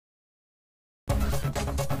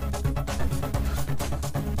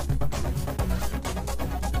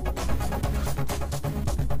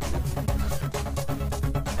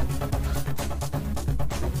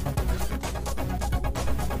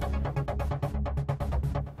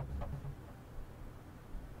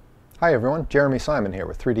Hi everyone, Jeremy Simon here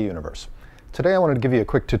with 3D Universe. Today I wanted to give you a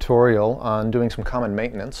quick tutorial on doing some common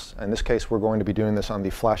maintenance. In this case we're going to be doing this on the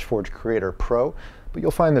FlashForge Creator Pro, but you'll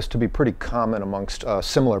find this to be pretty common amongst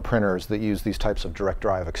similar printers that use these types of direct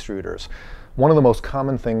drive extruders. One of the most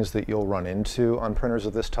common things that you'll run into on printers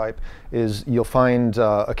of this type is you'll find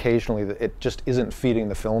occasionally that it just isn't feeding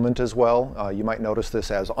the filament as well. You might notice this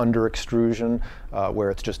as under-extrusion, where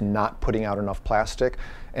it's just not putting out enough plastic.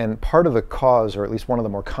 And part of the cause, or at least one of the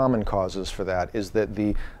more common causes for that, is that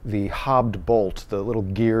the hobbed bolt, the little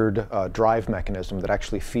geared drive mechanism that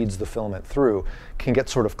actually feeds the filament through, can get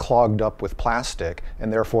sort of clogged up with plastic,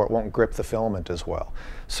 and therefore it won't grip the filament as well.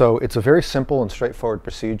 So it's a very simple and straightforward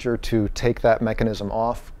procedure to take that mechanism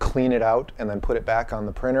off, clean it out, and then put it back on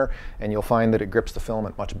the printer, and you'll find that it grips the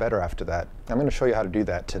filament much better after that. I'm going to show you how to do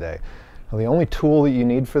that today. Now, the only tool that you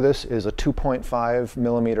need for this is a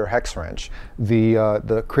 2.5mm hex wrench.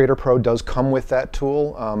 The Creator Pro does come with that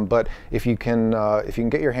tool, but if you can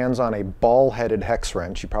get your hands on a ball-headed hex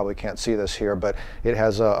wrench, you probably can't see this here, but it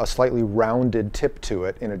has a slightly rounded tip to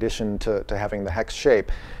it in addition to having the hex shape.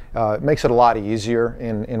 It makes it a lot easier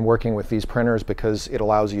in working with these printers because it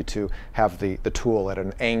allows you to have the tool at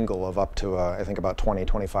an angle of up to I think about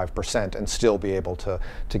 20–25% and still be able to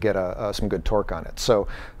get some good torque on it. So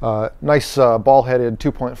nice ball-headed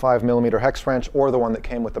 2.5mm hex wrench, or the one that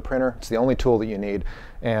came with the printer. It's the only tool that you need.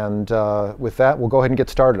 And with that, we'll go ahead and get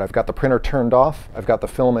started. I've got the printer turned off, I've got the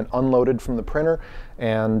filament unloaded from the printer,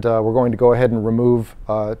 and we're going to go ahead and remove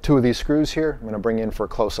two of these screws here. I'm going to bring in for a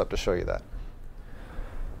close-up to show you that.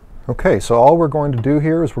 Okay, so all we're going to do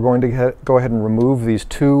here is we're going to go ahead and remove these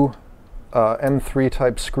two M3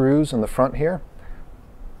 type screws in the front here.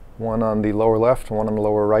 One on the lower left and one on the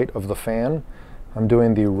lower right of the fan. I'm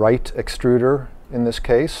doing the right extruder in this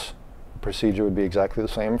case. The procedure would be exactly the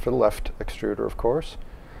same for the left extruder, of course.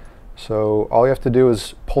 So all you have to do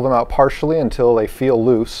is pull them out partially until they feel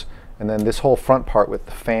loose, and then this whole front part with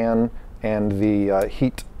the fan and the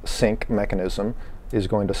heat sink mechanism is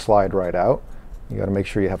going to slide right out. You got to make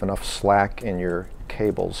sure you have enough slack in your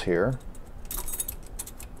cables here,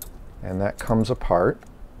 and that comes apart.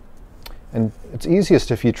 And it's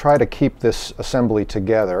easiest if you try to keep this assembly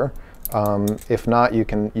together. If not, you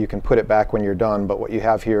can put it back when you're done. But what you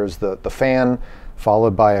have here is the fan,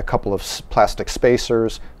 followed by a couple of plastic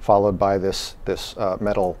spacers, followed by this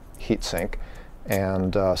metal heat sink.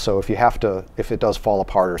 And so if it does fall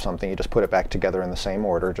apart or something, you just put it back together in the same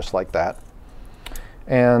order, just like that.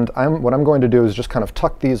 And what I'm going to do is just kind of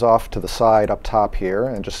tuck these off to the side up top here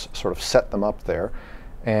and just sort of set them up there.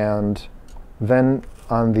 And then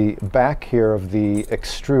on the back here of the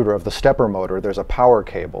extruder, of the stepper motor, there's a power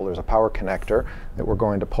cable, there's a power connector that we're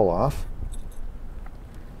going to pull off.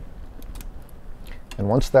 And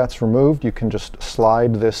once that's removed, you can just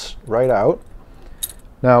slide this right out.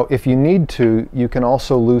 Now, if you need to, you can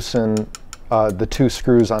also loosen the two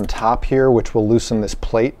screws on top here, which will loosen this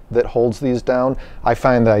plate that holds these down. I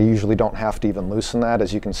find that I usually don't have to even loosen that.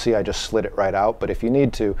 As you can see, I just slid it right out. But if you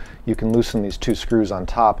need to, you can loosen these two screws on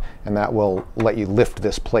top, and that will let you lift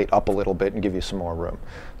this plate up a little bit and give you some more room.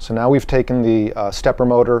 So now we've taken the stepper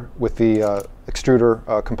motor with the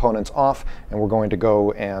extruder components off, and we're going to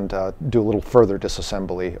go and do a little further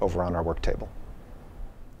disassembly over on our work table.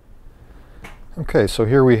 Okay, so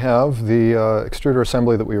here we have the extruder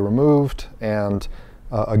assembly that we removed, and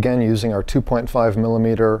again, using our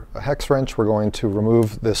 2.5mm hex wrench, we're going to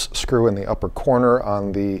remove this screw in the upper corner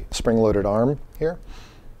on the spring-loaded arm here.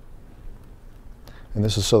 And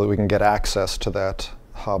this is so that we can get access to that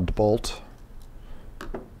hobbed bolt.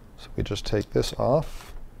 So we just take this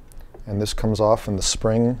off, and this comes off, and the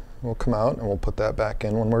spring will come out, and we'll put that back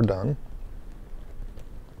in when we're done.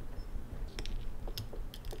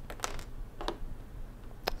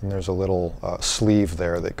 And there's a little sleeve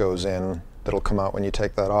there that goes in that'll come out when you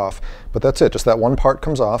take that off. But that's it, just that one part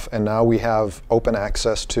comes off, and now we have open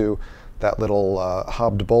access to that little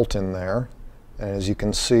hobbed bolt in there. And as you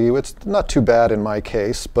can see, it's not too bad in my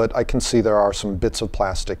case, but I can see there are some bits of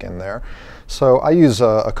plastic in there. So I use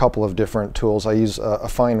a couple of different tools. I use a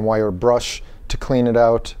fine wire brush to clean it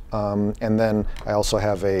out, and then I also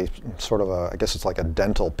have a sort of I guess it's like a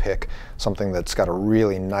dental pick, something that's got a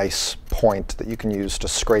really nice point that you can use to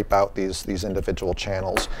scrape out these individual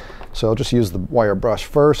channels. So I'll just use the wire brush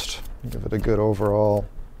first, give it a good overall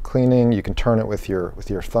cleaning. You can turn it with your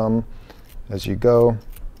thumb as you go,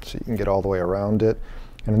 so you can get all the way around it.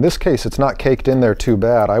 And in this case, it's not caked in there too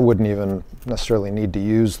bad. I wouldn't even necessarily need to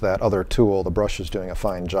use that other tool. The brush is doing a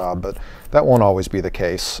fine job, but that won't always be the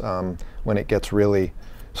case. When it gets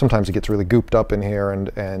sometimes it gets really gooped up in here,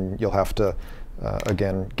 and you'll have to,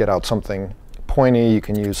 again, get out something pointy. You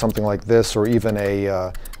can use something like this, or even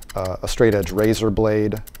a a straight edge razor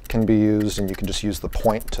blade can be used, and you can just use the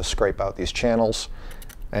point to scrape out these channels.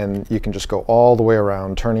 And you can just go all the way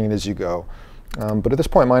around, turning it as you go. But at this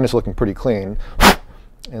point, mine is looking pretty clean.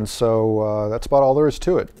 And so that's about all there is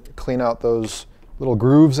to it. Clean out those little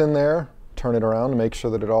grooves in there, turn it around to make sure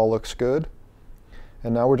that it all looks good.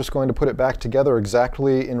 And now we're just going to put it back together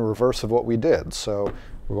exactly in reverse of what we did. So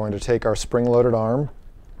we're going to take our spring-loaded arm,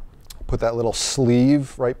 put that little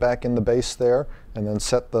sleeve right back in the base there, and then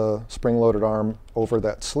set the spring-loaded arm over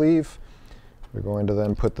that sleeve. We're going to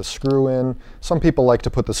then put the screw in. Some people like to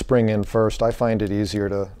put the spring in first. I find it easier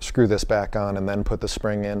to screw this back on and then put the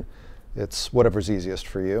spring in. It's whatever's easiest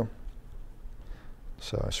for you.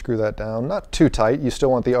 So I screw that down, not too tight. You still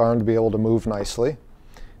want the arm to be able to move nicely.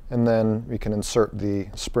 And then we can insert the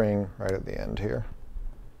spring right at the end here.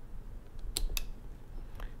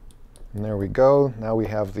 And there we go. Now we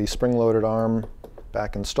have the spring-loaded arm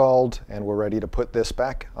back installed, and we're ready to put this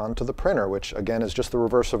back onto the printer, which again is just the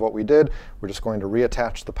reverse of what we did. We're just going to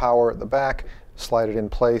reattach the power at the back, slide it in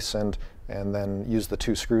place, and then use the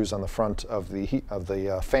two screws on the front of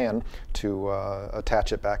the fan to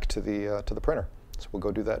attach it back to the printer. So we'll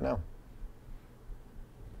go do that now.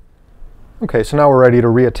 Okay, so now we're ready to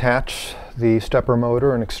reattach the stepper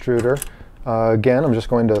motor and extruder. Again, I'm just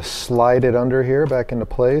going to slide it under here back into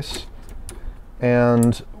place.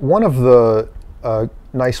 And one of the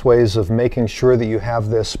nice ways of making sure that you have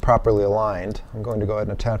this properly aligned, I'm going to go ahead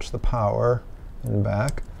and attach the power in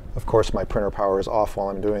back. Of course, my printer power is off while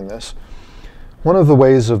I'm doing this. One of the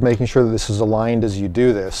ways of making sure that this is aligned as you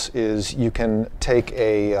do this is you can take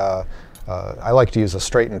I like to use a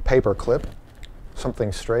straightened paper clip,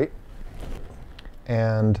 something straight,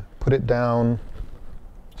 and put it down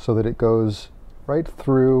so that it goes right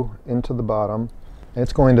through into the bottom. And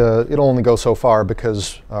it'll only go so far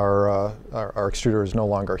because our extruder is no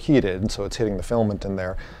longer heated, and so it's hitting the filament in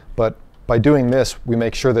there. But by doing this, we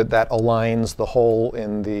make sure that that aligns the hole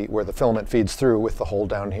in where the filament feeds through with the hole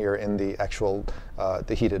down here in the actual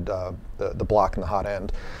the heated the block in the hot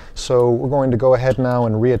end. So we're going to go ahead now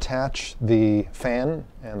and reattach the fan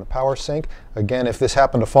and the power sink. Again, if this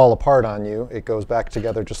happened to fall apart on you, it goes back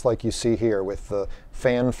together just like you see here, with the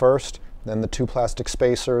fan first, then the two plastic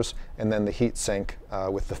spacers, and then the heat sink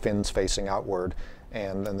with the fins facing outward,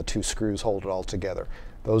 and then the two screws hold it all together.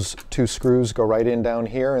 Those two screws go right in down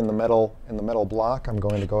here in the metal block. I'm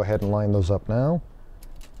going to go ahead and line those up now.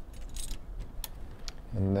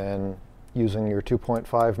 And then using your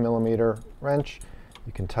 2.5 millimeter wrench,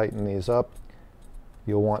 you can tighten these up.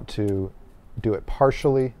 You'll want to do it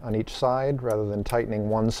partially on each side rather than tightening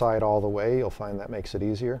one side all the way. You'll find that makes it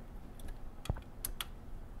easier.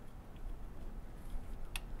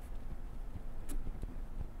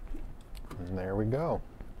 And there we go.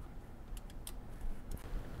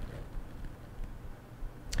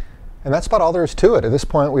 And that's about all there is to it. At this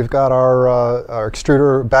point, we've got our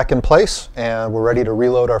extruder back in place, and we're ready to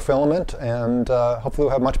reload our filament, and hopefully we'll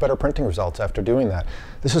have much better printing results after doing that.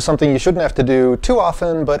 This is something you shouldn't have to do too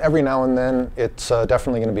often, but every now and then it's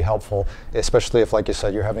definitely going to be helpful, especially if, like you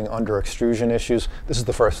said, you're having under-extrusion issues. This is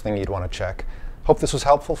the first thing you'd want to check. Hope this was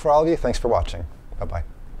helpful for all of you. Thanks for watching. Bye-bye.